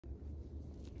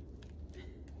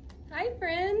Hi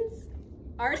friends,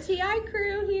 RTI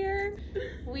crew here.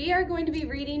 We are going to be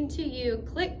reading to you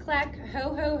Click, Clack,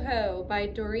 Ho, Ho, Ho by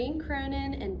Doreen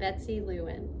Cronin and Betsy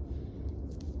Lewin.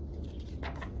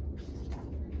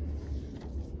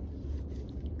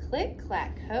 Click,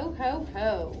 clack, ho, ho,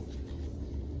 ho.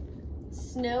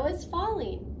 Snow is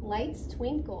falling, lights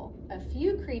twinkle. A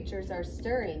few creatures are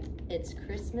stirring. It's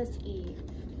Christmas Eve.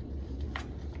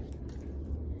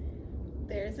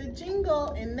 There's a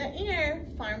jingle in the air.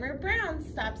 Farmer Brown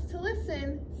stops to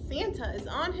listen. Santa is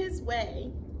on his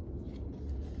way.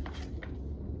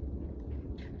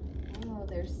 Oh,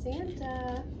 there's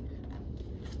Santa.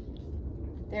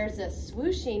 There's a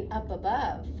swooshing up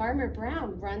above. Farmer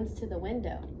Brown runs to the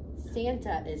window.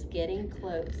 Santa is getting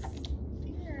close.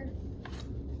 Here.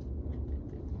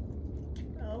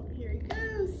 Oh, here he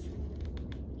goes.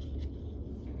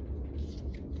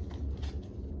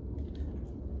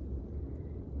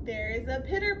 There is a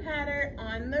pitter-patter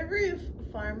on the roof.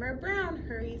 Farmer Brown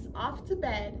hurries off to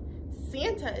bed.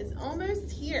 Santa is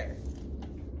almost here.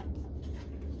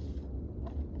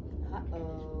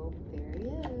 Uh-oh, there he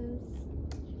is.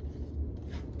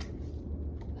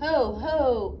 Ho,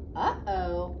 ho,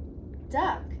 uh-oh,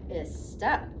 duck is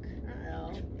stuck.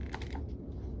 Uh-oh.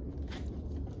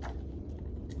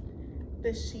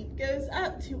 The sheep goes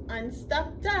up to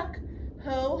unstuck duck.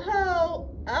 Ho,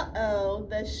 ho, uh-oh,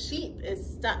 the sheep is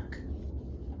stuck.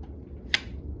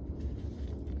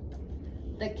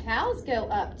 The cows go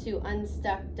up to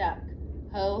unstuck duck.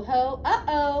 Ho, ho,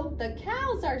 uh-oh, the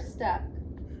cows are stuck.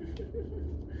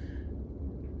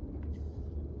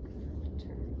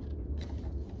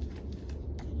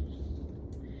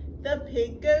 The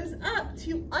pig goes up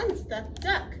to unstuck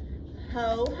duck.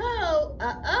 Ho, ho,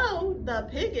 uh-oh, the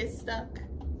pig is stuck.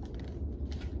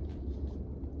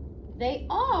 They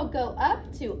all go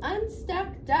up to unstuck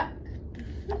duck.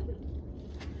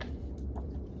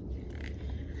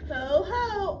 Ho,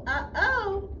 ho,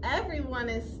 uh-oh, everyone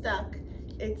is stuck.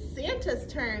 It's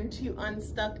Santa's turn to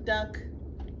unstuck duck.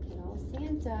 Get all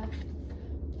Santa.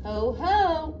 Ho,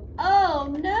 ho,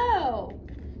 oh no.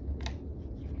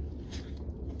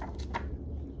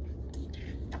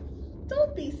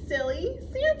 Don't be silly,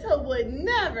 Santa would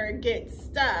never get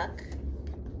stuck.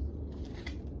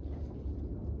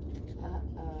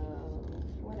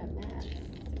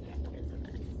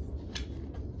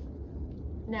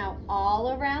 Now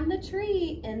all around the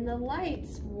tree in the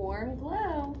light's warm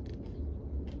glow.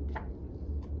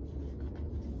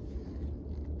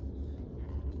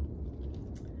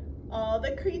 All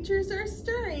the creatures are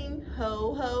stirring.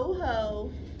 Ho, ho,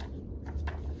 ho.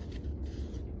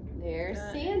 There's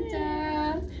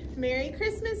Santa. Merry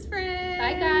Christmas, friends.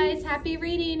 Bye guys, happy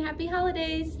reading, happy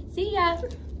holidays. See ya.